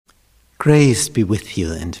Grace be with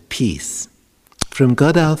you and peace from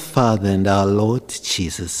God our Father and our Lord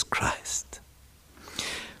Jesus Christ.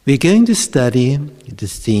 We're going to study the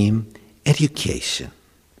theme education.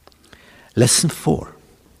 Lesson 4.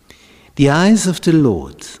 The eyes of the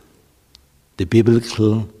Lord, the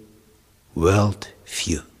biblical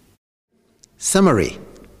worldview. Summary.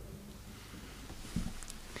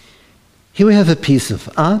 Here we have a piece of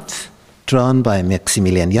art drawn by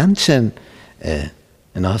Maximilian Janschen,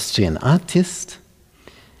 an Austrian artist.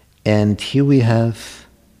 And here we have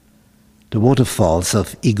the waterfalls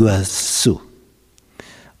of Iguazu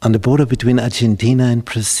on the border between Argentina and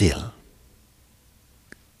Brazil.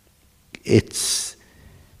 It's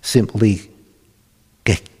simply,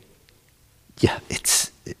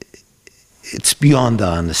 it's beyond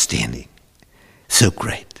our understanding. So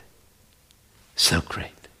great. So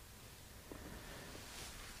great.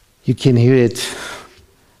 You can hear it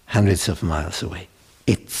hundreds of miles away.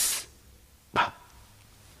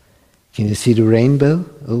 Can you see the rainbow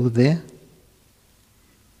over there?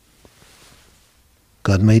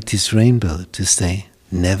 God made this rainbow to say,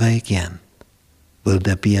 never again will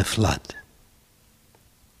there be a flood,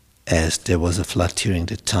 as there was a flood during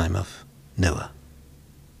the time of Noah.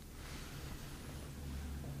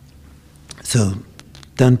 So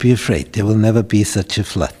don't be afraid, there will never be such a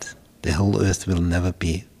flood. The whole earth will never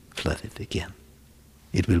be flooded again.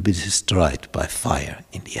 It will be destroyed by fire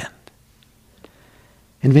in the end.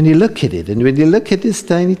 And when you look at it, and when you look at this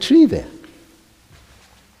tiny tree there,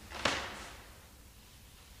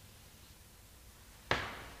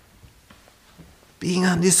 being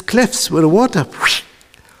on these cliffs where the water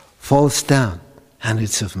falls down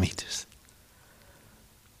hundreds of meters.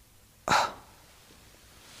 Oh.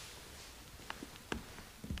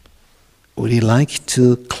 Would you like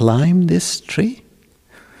to climb this tree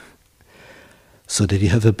so that you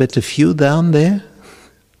have a better view down there?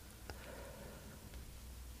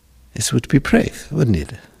 This would be brave, wouldn't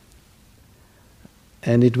it?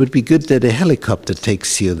 And it would be good that a helicopter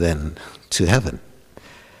takes you then to heaven,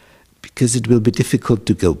 because it will be difficult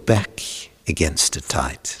to go back against the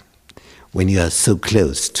tide when you are so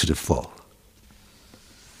close to the fall.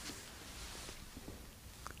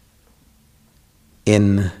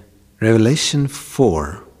 In Revelation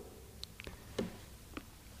 4,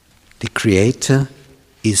 the Creator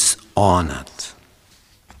is honored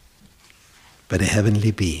by the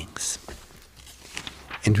heavenly beings.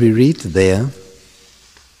 And we read there,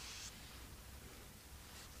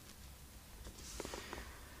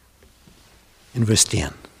 in verse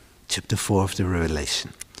 10, chapter 4 of the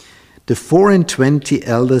Revelation. The 24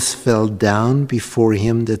 elders fell down before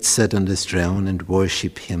him that sat on the throne and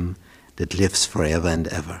worship him that lives forever and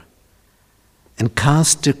ever, and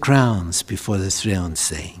cast their crowns before the throne,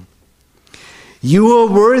 saying, You are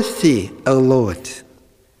worthy, O Lord,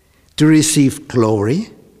 to receive glory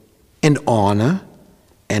and honor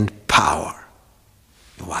and power.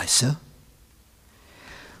 Why so?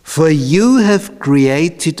 For you have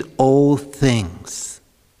created all things.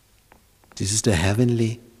 This is the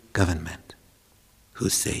heavenly government who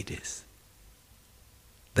say this.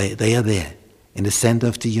 They are there in the center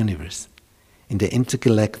of the universe, in the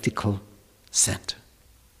intergalactical center.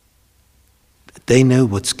 They know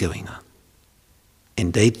what's going on.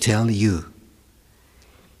 And they tell you,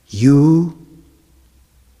 you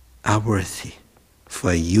are worthy,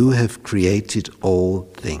 for you have created all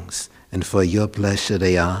things, and for your pleasure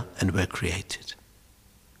they are and were created.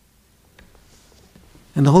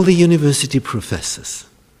 And all the university professors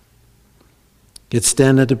get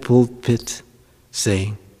stand at the pulpit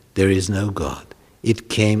saying, there is no God. It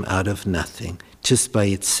came out of nothing, just by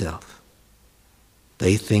itself.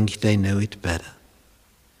 They think they know it better.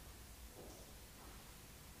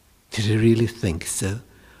 Do they really think so?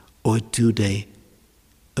 Or do they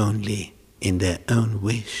only, in their own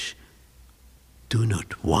wish, do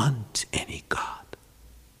not want any God?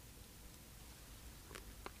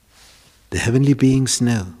 The heavenly beings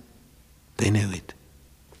know. They know it.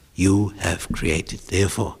 You have created,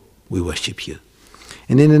 therefore we worship you.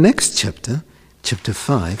 And in the next chapter, chapter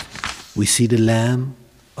 5, we see the Lamb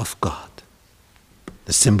of God,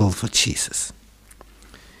 the symbol for Jesus.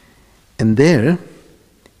 And there,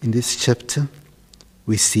 in this chapter,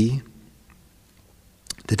 we see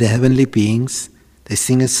that the heavenly beings, they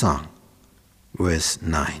sing a song, verse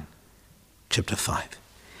 9, chapter 5.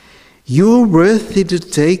 You are worthy to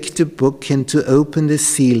take the book and to open the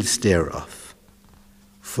seals thereof,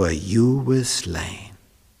 for you were slain,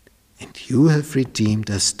 and you have redeemed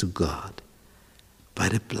us to God by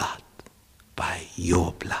the blood, by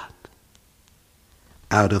your blood,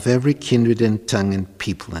 out of every kindred and tongue and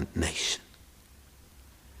people and nation.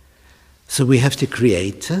 So we have the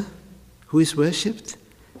Creator who is worshipped,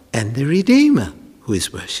 and the Redeemer, who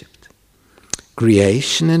is worshipped.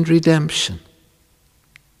 Creation and redemption.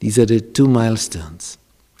 These are the two milestones.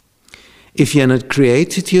 If you are not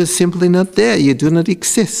created, you are simply not there. You do not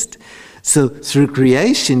exist. So through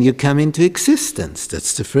creation, you come into existence.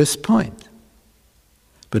 That's the first point.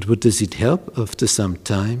 But what does it help? After some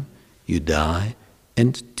time, you die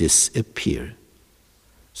and disappear.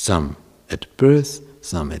 Some at birth,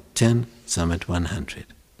 some at 10, some at 100.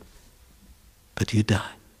 But you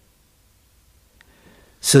die.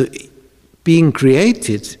 So being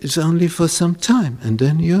created is only for some time, and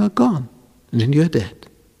then you are gone, and then you are dead.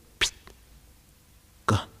 Psst.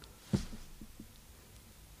 Gone.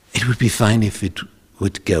 It would be fine if it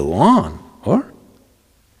would go on, or?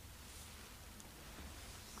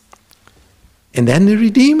 And then the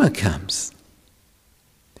Redeemer comes.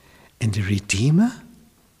 And the Redeemer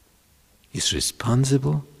is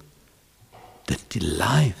responsible that the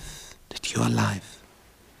life, that your life,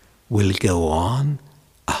 will go on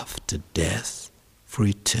after death for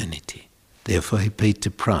eternity. Therefore he paid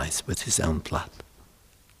the price with his own blood.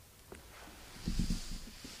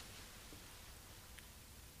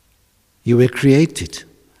 You were created.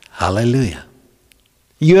 Hallelujah.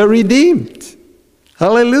 You are redeemed.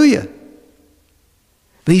 Hallelujah.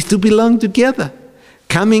 These two belong together,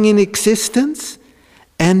 coming in existence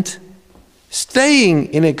and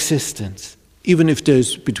staying in existence, even if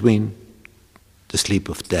there's between the sleep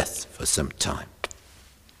of death for some time.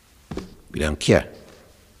 We don't care.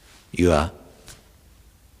 You are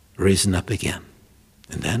risen up again,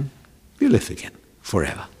 and then you live again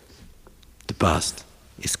forever. The past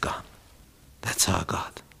is gone. That's our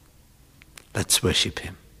God. Let's worship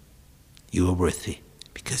him. You are worthy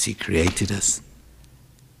because he created us,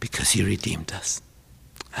 because he redeemed us.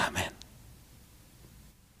 Amen.